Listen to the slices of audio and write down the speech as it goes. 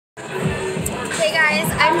Hey guys,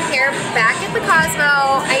 I'm here back at the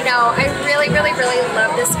Cosmo. I know, I really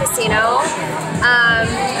love this casino.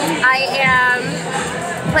 I am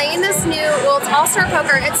playing this new, well, it's All-Star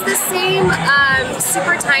Poker. It's the same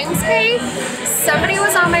Super Times pay. Somebody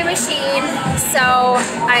was on my machine, so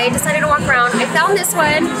I decided to walk around. I found this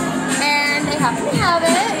one, and they happen to have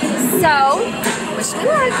it, so wish me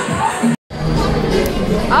luck.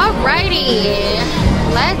 Alrighty,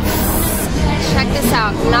 let's check this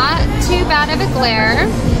out. Not too bad of a glare.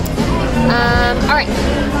 Alright.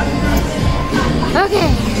 Okay.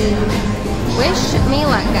 Wish me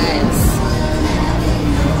luck, guys.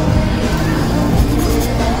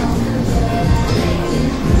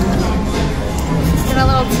 Got a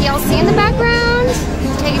little TLC in the background.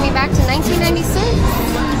 Taking me back to 1996.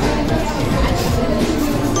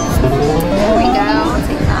 There we go. I'll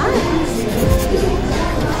take that.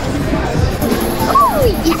 Oh,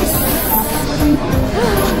 yes!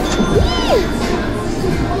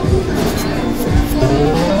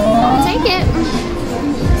 I'll take it.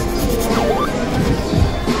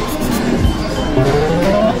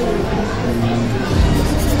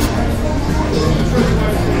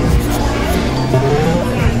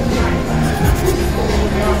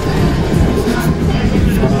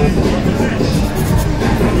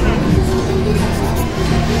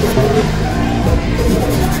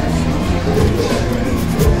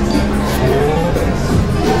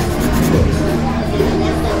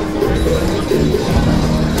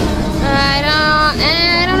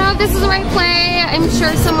 I don't know if this is the right play. I'm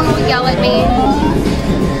sure someone will yell at me.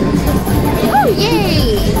 Oh,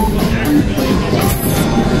 yay! Yes.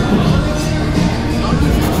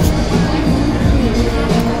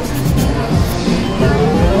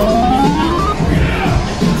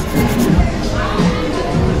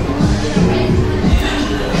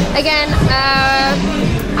 Again,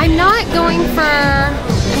 I'm not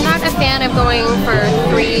a fan of going for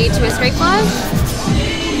 3 to a straight flush.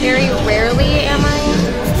 Very rarely am I.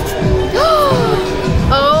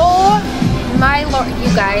 Oh my lord,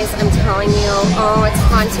 you guys, I'm telling you. Oh, it's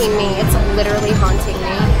haunting me. It's literally haunting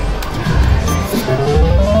me.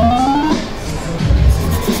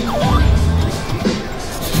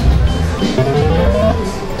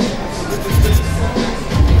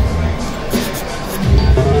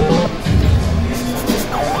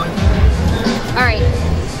 Alright.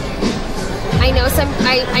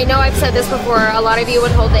 I know I've said this before, a lot of you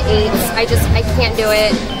would hold the 8s. I can't do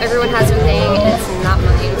it. Everyone has their thing, and it's not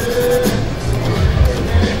mine.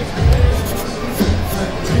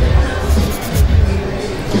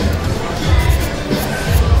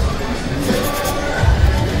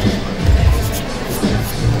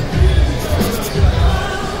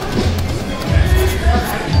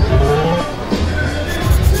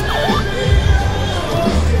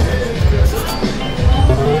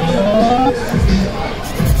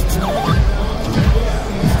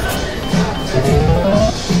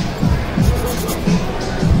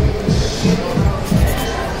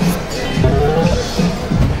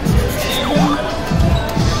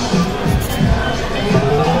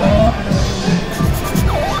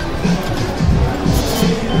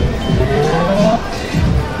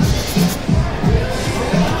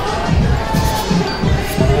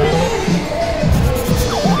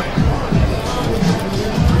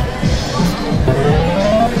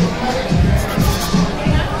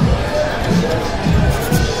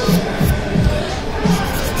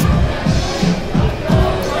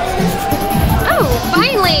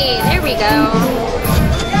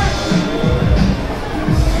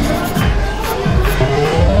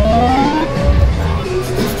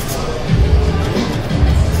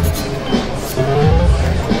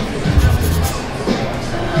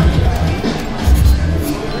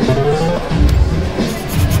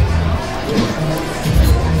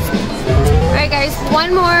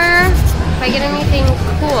 One more. If I get anything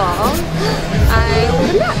cool, I will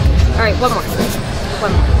come back. Alright, one more.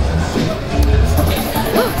 One more.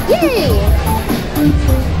 Oh, yay!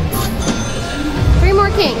 3 more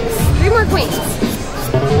kings. 3 more queens.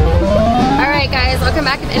 Alright guys, I'll come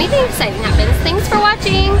back if anything exciting happens. Thanks for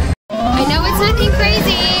watching. I know it's nothing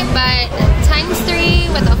crazy, but times 3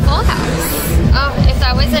 with a full house. Oh, if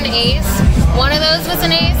that was an ace, one of those was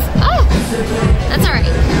an ace. Oh, that's alright.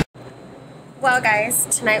 Well guys,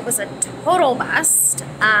 tonight was a total bust,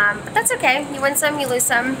 but that's okay. You win some, you lose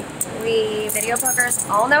some. We video pokers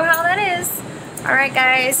all know how that is. Alright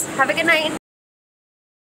guys, have a good night.